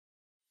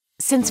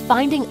Since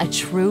finding a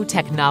true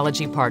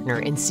technology partner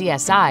in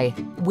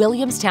CSI,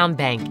 Williamstown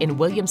Bank in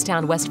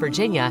Williamstown, West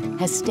Virginia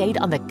has stayed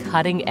on the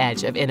cutting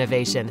edge of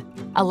innovation,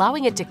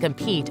 allowing it to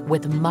compete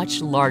with much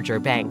larger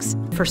banks.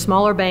 For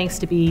smaller banks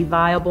to be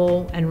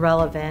viable and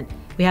relevant,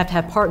 we have to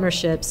have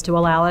partnerships to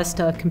allow us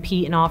to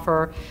compete and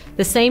offer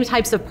the same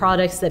types of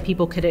products that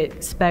people could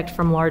expect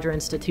from larger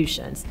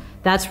institutions.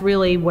 That's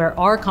really where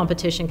our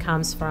competition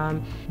comes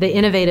from. The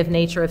innovative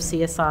nature of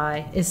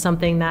CSI is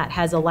something that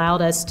has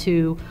allowed us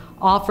to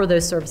offer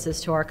those services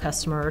to our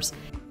customers.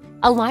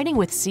 Aligning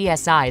with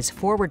CSI's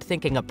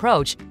forward-thinking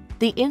approach,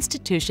 the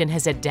institution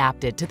has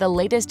adapted to the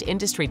latest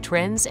industry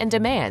trends and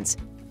demands.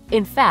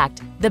 In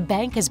fact, the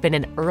bank has been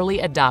an early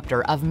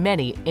adopter of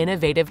many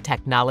innovative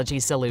technology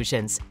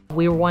solutions.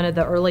 We were one of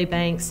the early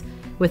banks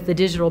with the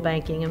digital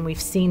banking, and we've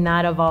seen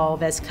that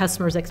evolve as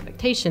customers'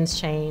 expectations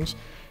change.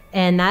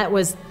 And that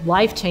was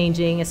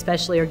life-changing,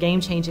 or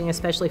game-changing,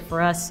 especially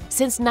for us.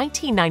 Since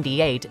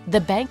 1998,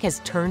 the bank has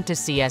turned to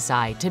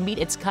CSI to meet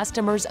its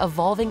customers'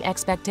 evolving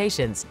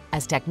expectations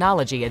as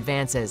technology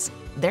advances.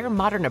 Their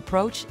modern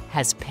approach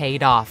has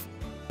paid off.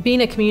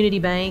 Being a community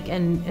bank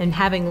and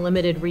having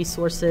limited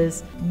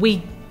resources,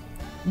 we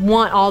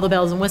want all the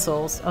bells and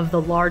whistles of the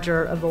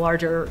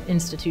larger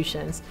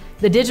institutions.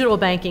 The digital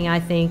banking, I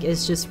think,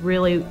 is just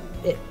really,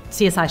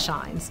 CSI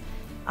shines.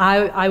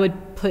 I would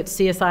put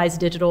CSI's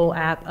digital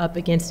app up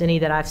against any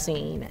that I've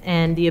seen,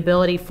 and the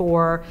ability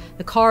for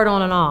the card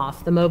on and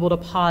off, the mobile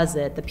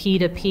deposit, the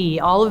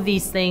P2P, all of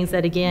these things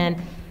that, again,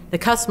 the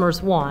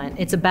customers want.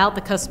 It's about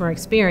the customer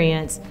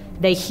experience.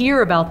 They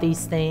hear about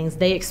these things.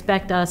 They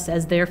expect us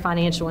as their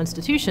financial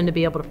institution to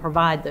be able to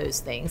provide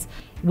those things.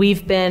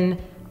 We've been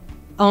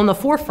on the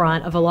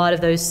forefront of a lot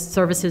of those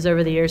services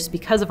over the years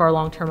because of our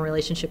long-term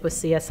relationship with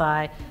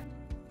CSI.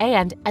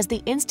 And as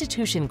the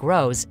institution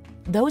grows,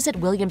 those at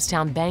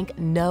Williamstown Bank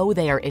know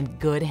they are in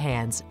good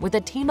hands with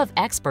a team of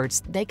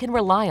experts they can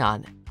rely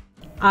on.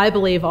 I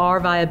believe our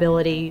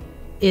viability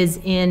is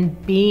in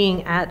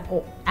being at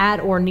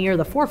or near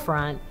the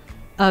forefront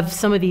of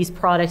some of these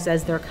products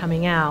as they're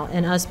coming out,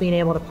 and us being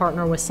able to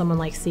partner with someone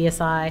like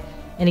CSI,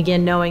 and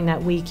again, knowing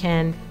that we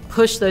can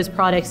push those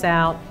products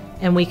out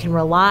and we can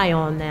rely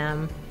on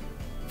them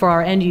for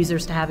our end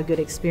users to have a good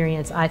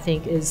experience, I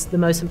think is the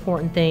most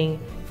important thing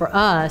for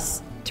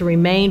us to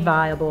remain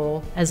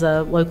viable as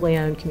a locally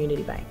owned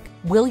community bank.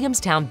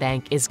 Williamstown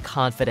Bank is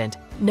confident,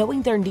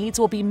 knowing their needs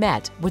will be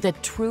met with a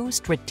true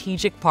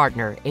strategic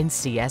partner in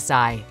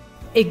CSI.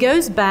 It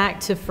goes back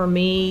to, for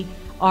me,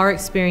 our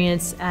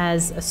experience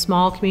as a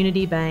small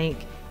community bank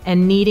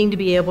and needing to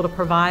be able to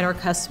provide our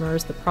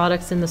customers the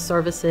products and the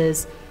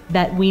services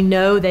that we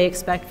know they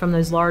expect from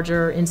those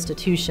larger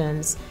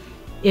institutions.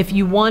 If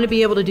you want to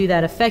be able to do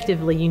that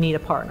effectively, you need a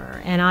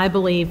partner. And I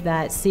believe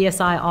that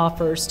CSI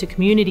offers to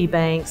community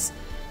banks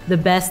the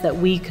best that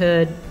we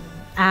could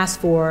ask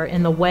for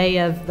in the way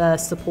of the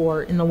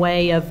support, in the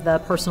way of the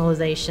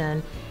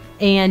personalization,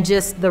 and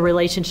just the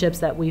relationships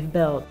that we've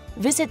built.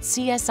 Visit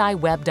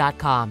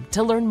CSIweb.com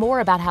to learn more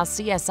about how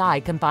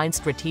CSI combines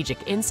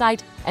strategic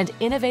insight and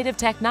innovative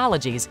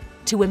technologies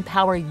to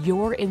empower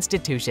your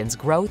institution's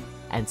growth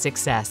and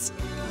success.